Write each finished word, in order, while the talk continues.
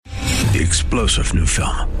The explosive new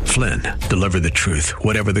film, Flynn, deliver the truth,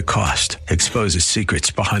 whatever the cost, exposes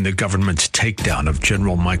secrets behind the government's takedown of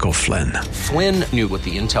General Michael Flynn. Flynn knew what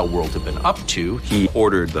the intel world had been up to. He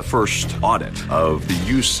ordered the first audit of the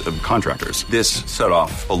use of contractors. This set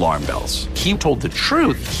off alarm bells. He told the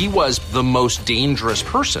truth. He was the most dangerous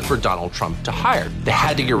person for Donald Trump to hire. They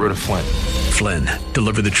had to get rid of Flynn. Flynn,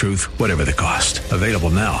 deliver the truth, whatever the cost. Available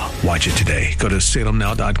now. Watch it today. Go to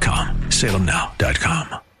salemnow.com.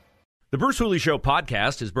 salemnow.com. The Bruce Hooley Show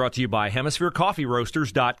podcast is brought to you by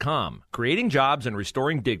HemisphereCoffeeRoasters.com. Creating jobs and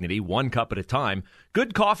restoring dignity one cup at a time.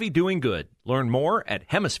 Good coffee doing good. Learn more at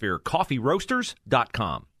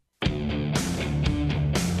HemisphereCoffeeRoasters.com.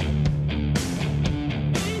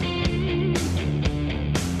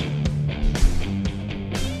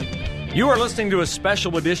 You are listening to a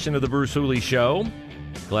special edition of the Bruce Hooley Show.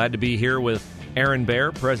 Glad to be here with Aaron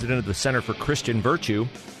Baer, president of the Center for Christian Virtue.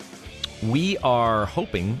 We are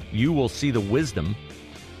hoping you will see the wisdom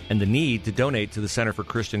and the need to donate to the Center for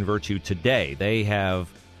Christian Virtue today. They have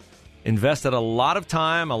invested a lot of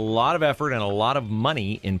time, a lot of effort, and a lot of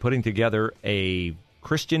money in putting together a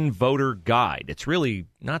Christian voter guide. It's really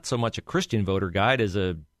not so much a Christian voter guide as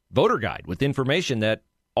a voter guide with information that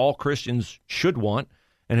all Christians should want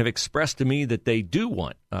and have expressed to me that they do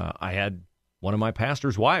want. I had one of my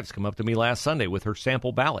pastor's wives come up to me last Sunday with her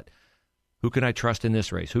sample ballot. Who can I trust in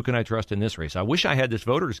this race? Who can I trust in this race? I wish I had this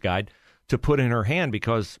voter's guide to put in her hand,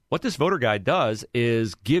 because what this voter guide does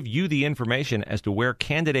is give you the information as to where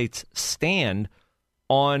candidates stand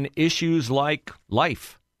on issues like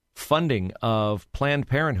life, funding of Planned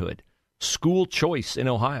Parenthood, school choice in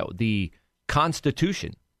Ohio, the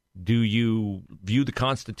Constitution. Do you view the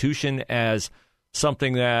Constitution as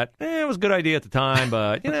something that it was a good idea at the time,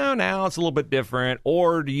 but now it's a little bit different?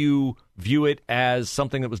 Or do you view it as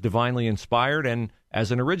something that was divinely inspired and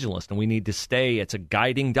as an originalist, and we need to stay, it's a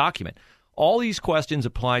guiding document? All these questions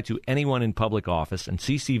apply to anyone in public office, and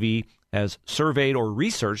CCV has surveyed or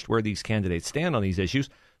researched where these candidates stand on these issues.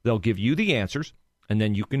 They'll give you the answers, and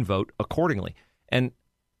then you can vote accordingly. And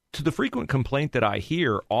to the frequent complaint that I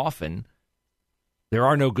hear often, there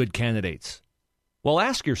are no good candidates. Well,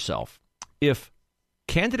 ask yourself, if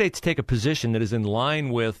candidates take a position that is in line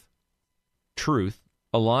with truth,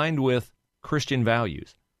 aligned with Christian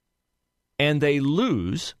values, and they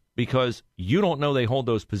lose because you don't know they hold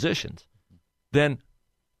those positions, then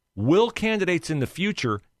will candidates in the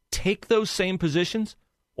future take those same positions,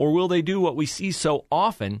 or will they do what we see so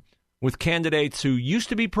often with candidates who used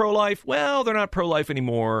to be pro-life? Well, they're not pro-life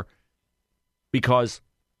anymore because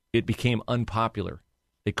it became unpopular.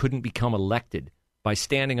 They couldn't become elected by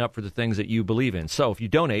standing up for the things that you believe in. So if you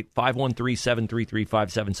donate,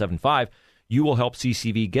 513-733-5775, you will help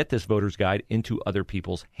CCV get this voter's guide into other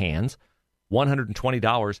people's hands.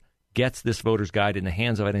 $120 gets this voter's guide in the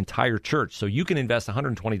hands of an entire church. So you can invest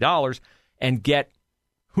 $120 and get,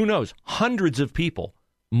 who knows, hundreds of people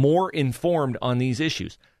more informed on these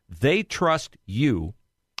issues. They trust you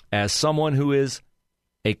as someone who is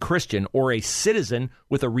a Christian or a citizen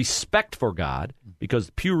with a respect for God,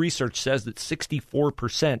 because Pew Research says that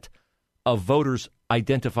 64% of voters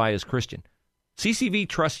identify as Christian. CCV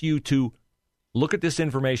trusts you to look at this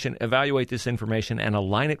information, evaluate this information, and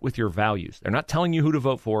align it with your values. They're not telling you who to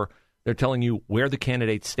vote for. They're telling you where the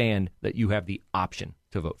candidates stand that you have the option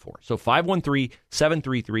to vote for. So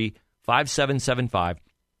 513-733-5775.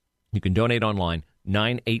 You can donate online,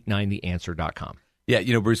 989theanswer.com.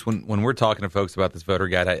 Yeah, Bruce, when we're talking to folks about this voter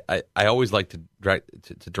guide, I always like to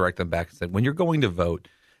direct them back and say, when you're going to vote,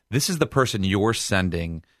 this is the person you're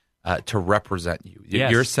sending to represent you. Yes.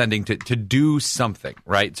 You're sending to do something,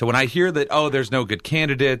 right? So when I hear that, there's no good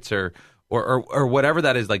candidates or whatever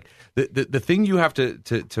that is, like the thing you have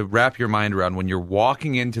to wrap your mind around when you're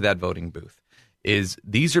walking into that voting booth is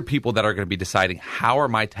these are people that are going to be deciding, how are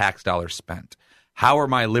my tax dollars spent? How are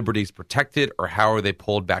my liberties protected, or how are they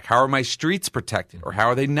pulled back? How are my streets protected, or how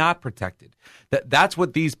are they not protected? That's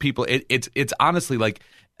what these people. It's honestly like,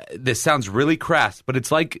 this sounds really crass, but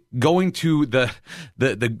it's like going to the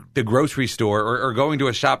grocery store or going to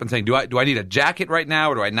a shop and saying, do I need a jacket right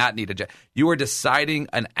now, or do I not need a jacket? You are deciding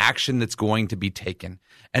an action that's going to be taken,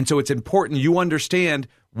 and so it's important you understand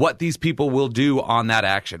what these people will do on that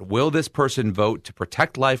action. Will this person vote to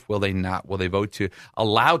protect life? Will they not? Will they vote to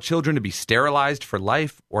allow children to be sterilized for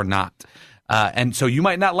life or not? And so you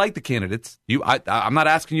might not like the candidates. I'm not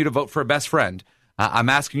asking you to vote for a best friend. I'm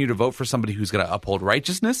asking you to vote for somebody who's going to uphold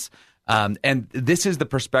righteousness. And this is the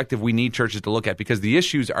perspective we need churches to look at, because the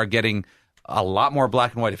issues are getting a lot more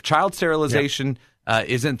black and white. If child sterilization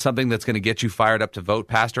isn't something that's going to get you fired up to vote,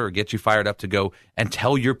 Pastor, or get you fired up to go and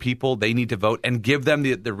tell your people they need to vote and give them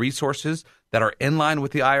the resources that are in line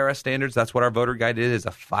with the IRS standards. That's what our voter guide is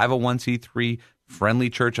a 501c3 friendly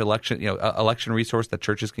church election resource that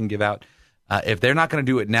churches can give out. If they're not going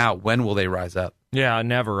to do it now, when will they rise up? Yeah,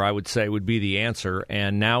 never, I would say, would be the answer.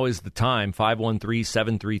 And now is the time.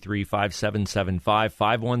 513-733-5775,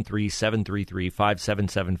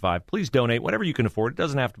 513-733-5775. Please donate whatever you can afford. It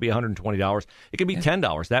doesn't have to be $120. It can be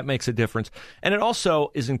 $10. That makes a difference. And it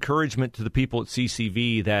also is encouragement to the people at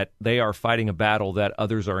CCV that they are fighting a battle that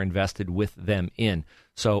others are invested with them in.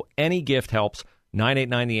 So any gift helps.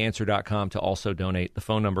 989theanswer.com to also donate. The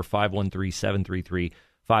phone number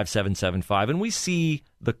 513-733-5775. And we see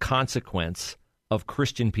the consequence of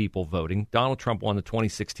Christian people voting. Donald Trump won the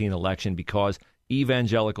 2016 election because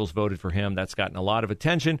evangelicals voted for him. That's gotten a lot of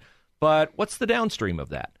attention. But what's the downstream of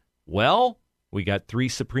that? Well, we got 3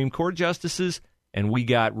 Supreme Court justices, and we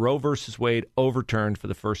got Roe versus Wade overturned for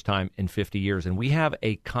the first time in 50 years. And we have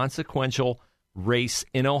a consequential race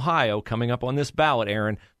in Ohio coming up on this ballot,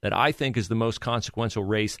 Aaron, that I think is the most consequential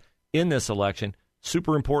race in this election.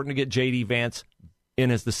 Super important to get J.D. Vance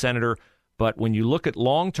in as the senator. But when you look at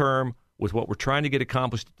long-term, with what we're trying to get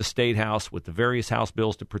accomplished at the State House, with the various House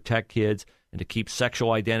bills to protect kids and to keep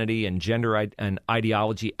sexual identity and gender and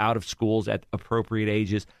ideology out of schools at appropriate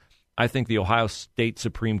ages, I think the Ohio State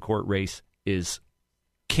Supreme Court race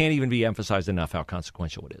can't even be emphasized enough how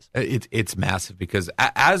consequential it is. It's massive because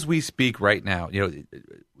as we speak right now,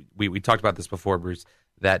 we talked about this before, Bruce,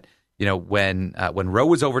 that when Roe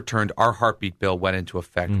was overturned, our heartbeat bill went into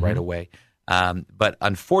effect right away. But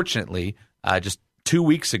unfortunately, just 2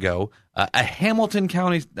 weeks ago, a Hamilton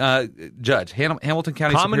County judge, Hamilton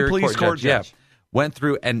County Common Superior Pleas Court judge, went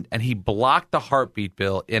through and he blocked the heartbeat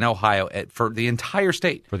bill in Ohio for the entire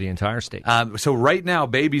state. For the entire state. So right now,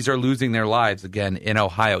 babies are losing their lives again in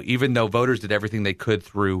Ohio, even though voters did everything they could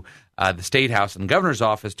through the State House and governor's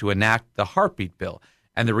office to enact the heartbeat bill.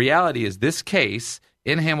 And the reality is this case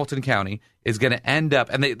in Hamilton County is going to end up,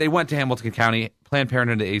 and they went to Hamilton County, Planned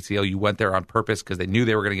Parenthood and the ACLU went there on purpose because they knew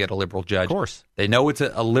they were going to get a liberal judge. Of course. They know it's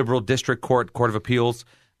a liberal district court of appeals,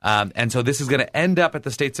 and so this is going to end up at the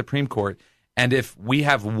state Supreme Court. And if we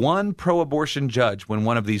have one pro-abortion judge win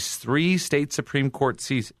one of these 3 state Supreme Court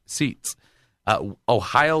seats,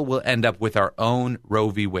 Ohio will end up with our own Roe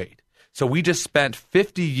v. Wade. So we just spent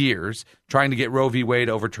 50 years trying to get Roe v. Wade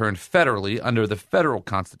overturned federally under the federal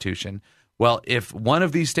Constitution. Well, if one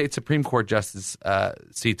of these state Supreme Court justice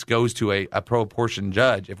seats goes to a pro-abortion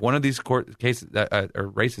judge, if one of these court cases or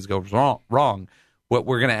races goes wrong, what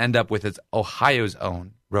we're going to end up with is Ohio's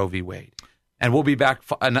own Roe v. Wade. And we'll be back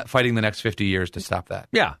fighting the next 50 years to stop that.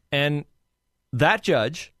 Yeah, and that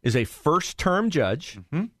judge is a first-term judge,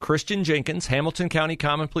 Christian Jenkins, Hamilton County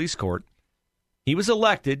Common Pleas Court. He was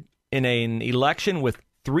elected in an election with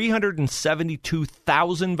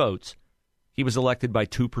 372,000 votes. He was elected by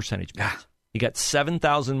 2 percentage points. He got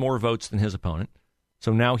 7,000 more votes than his opponent.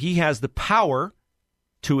 So now he has the power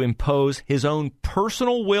to impose his own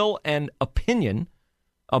personal will and opinion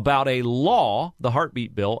about a law, the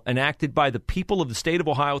heartbeat bill, enacted by the people of the state of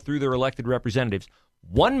Ohio through their elected representatives.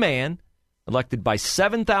 One man elected by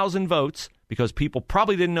 7,000 votes because people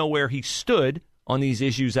probably didn't know where he stood on these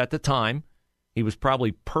issues at the time. He was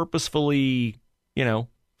probably purposefully,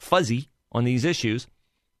 fuzzy on these issues.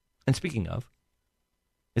 And speaking of,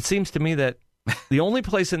 it seems to me that the only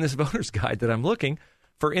place in this voter's guide that I'm looking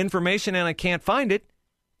for information, and I can't find it,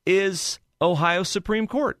 is Ohio Supreme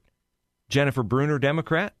Court. Jennifer Brunner,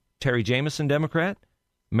 Democrat. Terry Jamison, Democrat.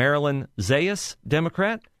 Marilyn Zayas,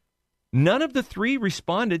 Democrat. None of the 3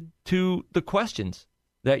 responded to the questions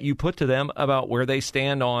that you put to them about where they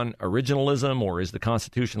stand on originalism or is the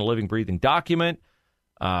Constitution a living, breathing document,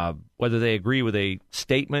 whether they agree with a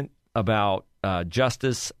statement about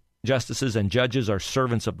justices and judges are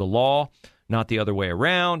servants of the law, not the other way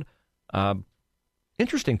around.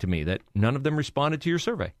 Interesting to me that none of them responded to your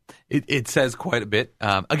survey. It says quite a bit.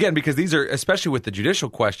 Again, because these are, especially with the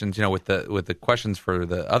judicial questions, with the questions for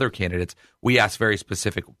the other candidates, we ask very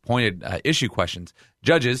specific, pointed issue questions.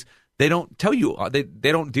 Judges, they don't tell you,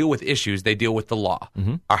 they don't deal with issues, they deal with the law.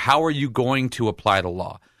 Or how are you going to apply the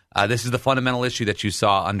law? This is the fundamental issue that you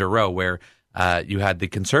saw under Roe, where you had the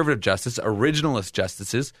conservative justice, originalist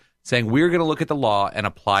justices, saying we're going to look at the law and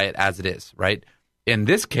apply it as it is, right? In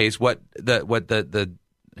this case, what the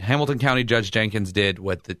Hamilton County Judge Jenkins did,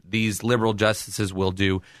 what these liberal justices will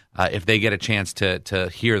do if they get a chance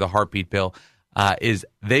to hear the heartbeat bill, is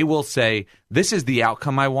they will say, this is the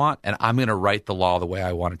outcome I want, and I'm going to write the law the way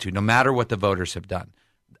I want it to, no matter what the voters have done.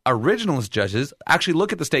 Originalist judges actually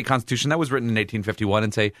look at the state constitution that was written in 1851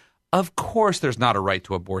 and say, Of course there's not a right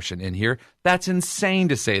to abortion in here. That's insane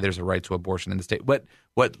to say there's a right to abortion in the state. What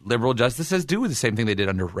liberal justices do is the same thing they did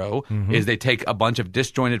under Roe, is they take a bunch of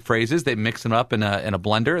disjointed phrases, they mix them up in a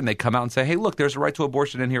blender, and they come out and say, hey, look, there's a right to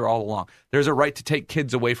abortion in here all along. There's a right to take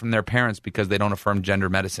kids away from their parents because they don't affirm gender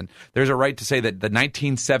medicine. There's a right to say that the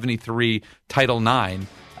 1973 Title IX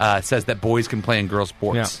says that boys can play in girls'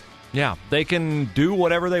 sports. Yeah, they can do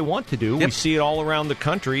whatever they want to do. Yep. We see it all around the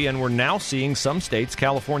country, and we're now seeing some states,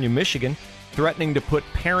 California, Michigan, threatening to put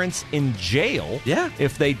parents in jail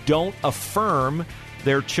if they don't affirm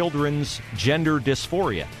their children's gender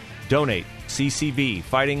dysphoria. Donate. CCV,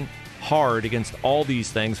 fighting hard against all these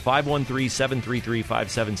things.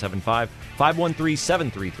 513-733-5775.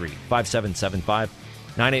 513-733-5775.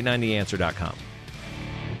 989theanswer.com.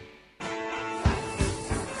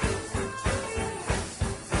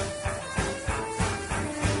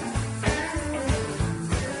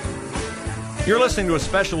 You're listening to a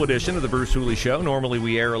special edition of the Bruce Hooley Show. Normally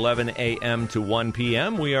we air 11 a.m. to 1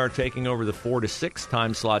 p.m. We are taking over the 4 to 6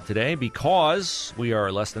 time slot today because we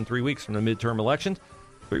are less than 3 weeks from the midterm elections.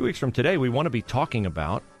 3 weeks from today, we want to be talking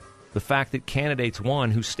about the fact that candidates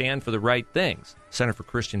won who stand for the right things. Center for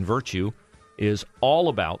Christian Virtue is all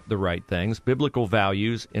about the right things, biblical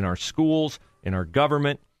values in our schools, in our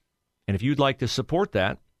government. And if you'd like to support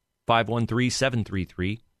that,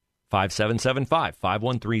 513-733-5775,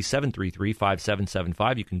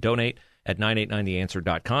 513-733-5775. You can donate at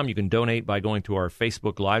 989theanswer.com. You can donate by going to our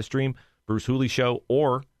Facebook live stream, Bruce Hooley Show,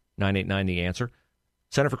 or 989 The Answer.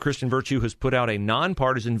 Center for Christian Virtue has put out a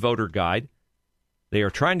nonpartisan voter guide. They are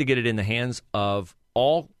trying to get it in the hands of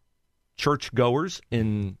all churchgoers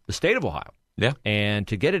in the state of Ohio. Yeah. And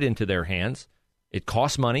to get it into their hands, it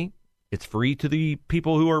costs money. It's free to the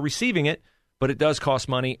people who are receiving it, but it does cost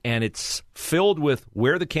money, and it's filled with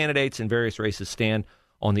where the candidates in various races stand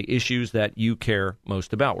on the issues that you care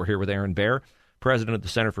most about. We're here with Aaron Baer, president of the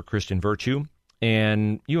Center for Christian Virtue,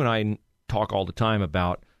 and you and I talk all the time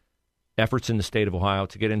about efforts in the state of Ohio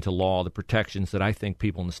to get into law the protections that I think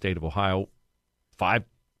people in the state of Ohio 5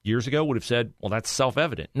 years ago would have said, well, that's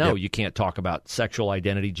self-evident. No, You can't talk about sexual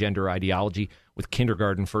identity, gender ideology with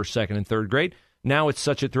kindergarten, first, second, and third grade. Now it's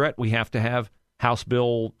such a threat, we have to have House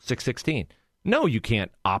Bill 616. No, you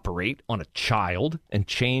can't operate on a child and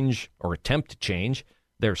change or attempt to change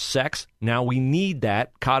their sex. Now we need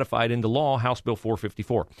that codified into law, House Bill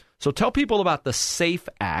 454. So tell people about the SAFE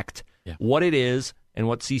Act, what it is, and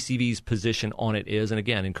what CCV's position on it is. And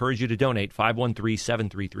again, encourage you to donate,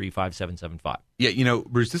 513-733-5775. Yeah,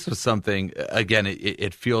 Bruce, this was something, again,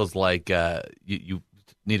 it feels like you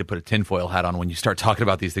need to put a tinfoil hat on when you start talking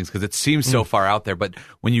about these things because it seems so far out there. But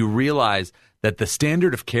when you realize that the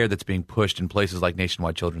standard of care that's being pushed in places like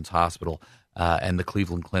Nationwide Children's Hospital and the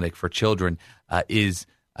Cleveland Clinic for Children is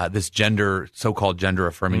this so-called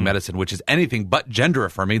gender-affirming medicine, which is anything but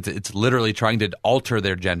gender-affirming. It's literally trying to alter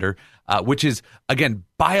their gender, which is, again,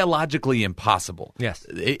 biologically impossible. Yes.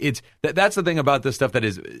 That's the thing about this stuff that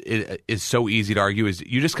is so easy to argue is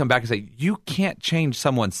you just come back and say, you can't change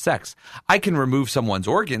someone's sex. I can remove someone's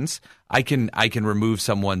organs. I can remove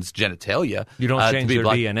someone's genitalia. You don't change their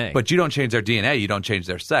DNA. But you don't change their DNA. You don't change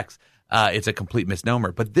their sex. It's a complete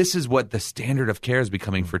misnomer. But this is what the standard of care is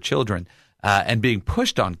becoming for children. And being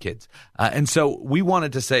pushed on kids. And so we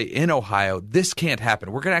wanted to say in Ohio, this can't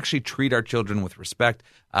happen. We're going to actually treat our children with respect.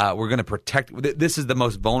 We're going to protect. This is the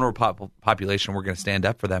most vulnerable population. We're going to stand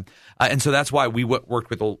up for them. And so that's why we worked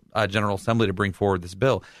with the General Assembly to bring forward this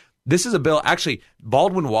bill. This is a bill, actually,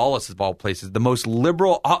 Baldwin Wallace, of all places, the most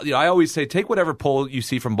liberal. I always say take whatever poll you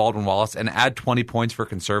see from Baldwin Wallace and add 20 points for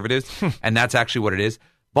conservatives. And that's actually what it is.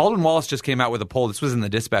 Baldwin Wallace just came out with a poll. This was in the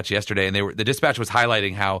Dispatch yesterday. And the Dispatch was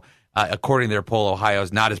highlighting how according to their poll, Ohio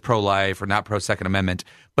is not as pro-life or not pro-Second Amendment.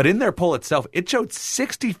 But in their poll itself, it showed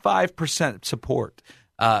 65% support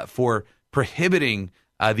for prohibiting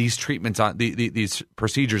these treatments on these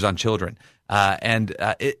procedures on children.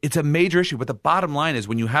 It's a major issue. But the bottom line is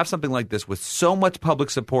when you have something like this with so much public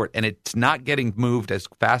support and it's not getting moved as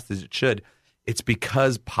fast as it should, it's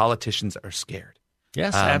because politicians are scared.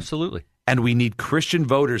 Yes, absolutely. And we need Christian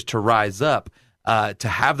voters to rise up to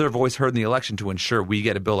have their voice heard in the election to ensure we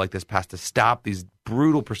get a bill like this passed to stop these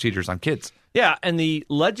brutal procedures on kids. Yeah, and the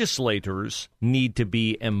legislators need to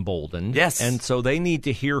be emboldened. Yes. And so they need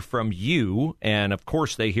to hear from you, and of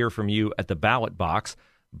course they hear from you at the ballot box.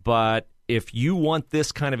 But if you want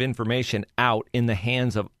this kind of information out in the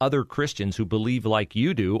hands of other Christians who believe like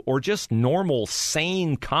you do, or just normal,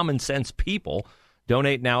 sane, common sense people,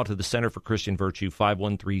 donate now to the Center for Christian Virtue,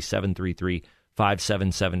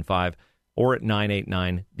 513-733-5775. or at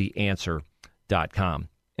 989theanswer.com.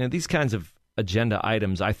 And these kinds of agenda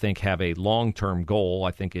items, I think, have a long-term goal.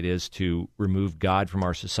 I think it is to remove God from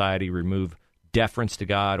our society, remove deference to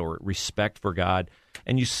God or respect for God.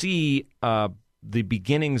 And you see the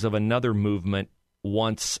beginnings of another movement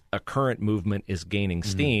once a current movement is gaining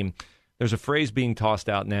steam. There's a phrase being tossed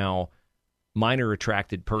out now, minor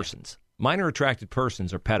attracted persons. Minor attracted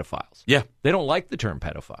persons are pedophiles. Yeah. They don't like the term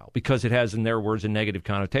pedophile because it has, in their words, a negative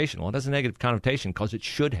connotation. Well, it has a negative connotation because it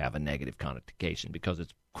should have a negative connotation because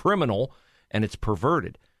it's criminal and it's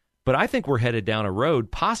perverted. But I think we're headed down a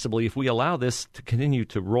road, possibly if we allow this to continue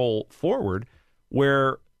to roll forward,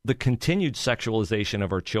 where the continued sexualization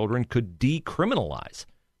of our children could decriminalize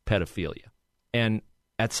pedophilia. And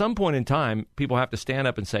at some point in time, people have to stand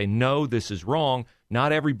up and say, no, this is wrong.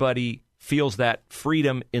 Not everybody feels that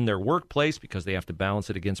freedom in their workplace because they have to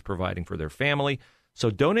balance it against providing for their family.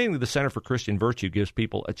 So donating to the Center for Christian Virtue gives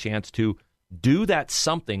people a chance to do that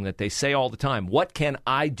something that they say all the time. What can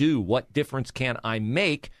I do? What difference can I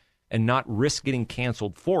make? And not risk getting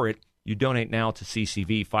canceled for it. You donate now to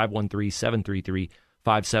CCV,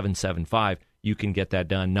 513-733-5775. You can get that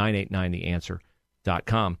done,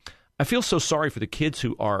 989theanswer.com. I feel so sorry for the kids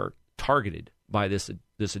who are targeted by this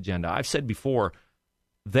agenda. I've said before,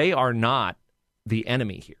 they are not the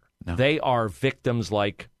enemy here. No. They are victims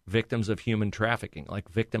like victims of human trafficking, like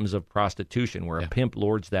victims of prostitution, where a pimp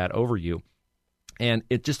lords that over you. And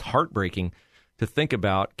it's just heartbreaking to think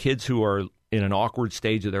about kids who are in an awkward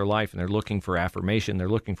stage of their life and they're looking for affirmation, they're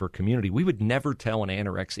looking for community. We would never tell an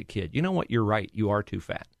anorexic kid, you know what, you're right, you are too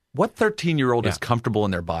fat. What 13-year-old is comfortable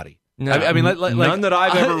in their body? No, I mean, none that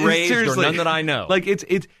I've ever raised or none that I know. Like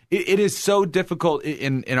it is so difficult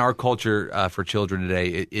in our culture for children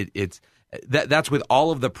today. That's with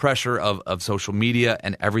all of the pressure of social media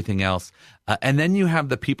and everything else, and then you have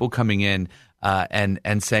the people coming in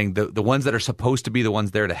and saying the ones that are supposed to be the ones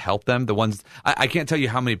there to help them. The ones I can't tell you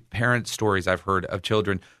how many parent stories I've heard of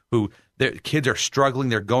children who their kids are struggling,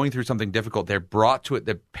 they're going through something difficult, they're brought to it.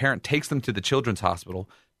 The parent takes them to the children's hospital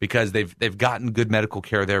because they've gotten good medical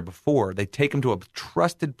care there before. They take them to a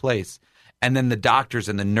trusted place, and then the doctors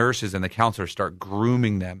and the nurses and the counselors start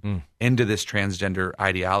grooming them into this transgender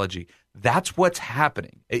ideology. That's what's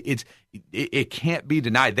happening. It can't be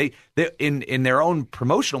denied. They in their own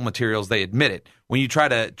promotional materials they admit it. When you try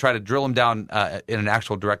to drill them down in an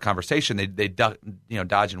actual direct conversation, they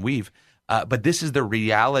dodge and weave. But this is the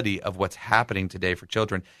reality of what's happening today for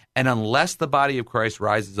children. And unless the body of Christ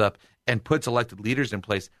rises up and puts elected leaders in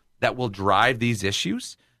place that will drive these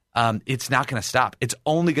issues, it's not going to stop. It's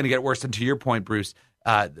only going to get worse. And to your point, Bruce,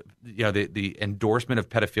 the endorsement of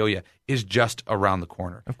pedophilia is just around the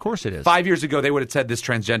corner. Of course it is. 5 years ago, they would have said this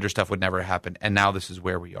transgender stuff would never happen, and now this is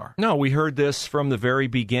where we are. No, we heard this from the very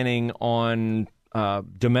beginning on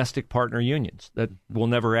domestic partner unions that will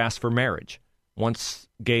never ask for marriage. Once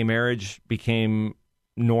gay marriage became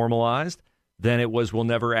normalized, then it was we'll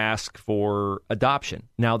never ask for adoption.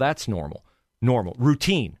 Now that's normal.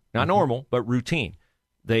 Routine. Not normal, but routine.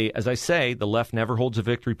 They, as I say, the left never holds a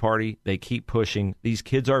victory party. They keep pushing. These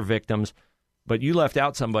kids are victims. But you left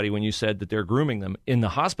out somebody when you said that they're grooming them. In the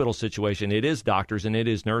hospital situation, it is doctors and it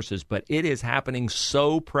is nurses, but it is happening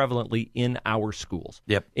so prevalently in our schools,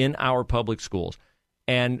 in our public schools.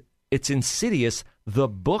 And it's insidious. The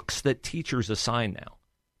books that teachers assign now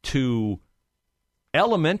to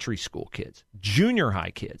elementary school kids, junior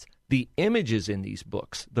high kids, the images in these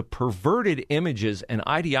books, the perverted images and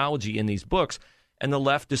ideology in these books, and the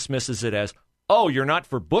left dismisses it as, oh, you're not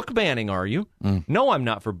for book banning, are you? No, I'm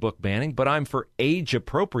not for book banning, but I'm for age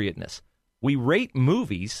appropriateness. We rate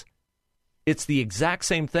movies. It's the exact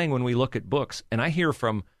same thing when we look at books. And I hear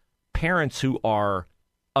from parents who are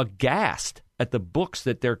aghast at the books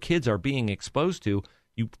that their kids are being exposed to.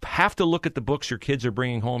 You have to look at the books your kids are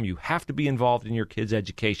bringing home. You have to be involved in your kids'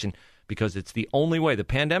 education because it's the only way. The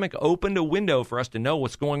pandemic opened a window for us to know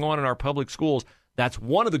what's going on in our public schools. That's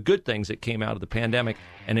one of the good things that came out of the pandemic,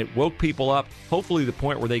 and it woke people up, hopefully to the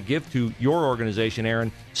point where they give to your organization,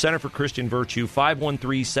 Aaron, Center for Christian Virtue,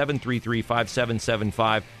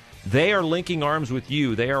 513-733-5775. They are linking arms with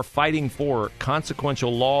you. They are fighting for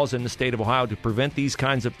consequential laws in the state of Ohio to prevent these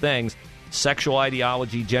kinds of things, sexual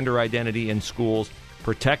ideology, gender identity in schools,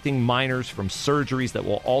 protecting minors from surgeries that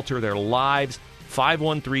will alter their lives.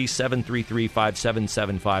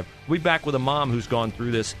 513-733-5775. We'll be back with a mom who's gone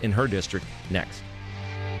through this in her district next.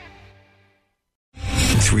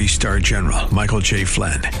 3-star General Michael J.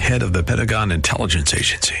 Flynn, head of the Pentagon Intelligence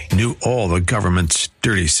Agency, knew all the government's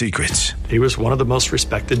dirty secrets. He was one of the most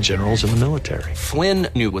respected generals in the military. Flynn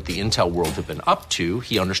knew what the intel world had been up to.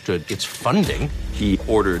 He understood its funding. He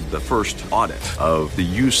ordered the first audit of the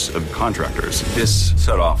use of contractors. This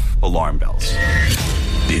set off alarm bells.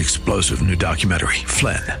 The explosive new documentary,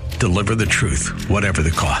 Flynn, Deliver the Truth, Whatever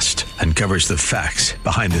the Cost, uncovers the facts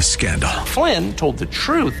behind this scandal. Flynn told the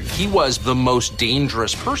truth. He was the most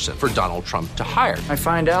dangerous person for Donald Trump to hire. I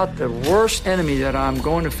find out the worst enemy that I'm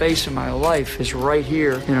going to face in my life is right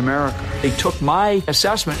here in America. They took my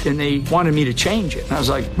assessment and they wanted me to change it. And I was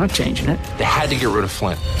like, I'm not changing it. They had to get rid of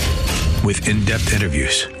Flynn. With in-depth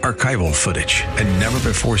interviews, archival footage, and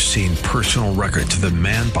never-before-seen personal records of the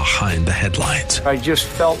man behind the headlines. I just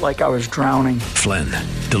felt like I was drowning. Flynn,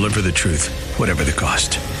 Deliver the Truth, Whatever the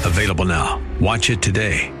Cost. Available now. Watch it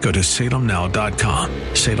today. Go to salemnow.com.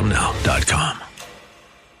 salemnow.com.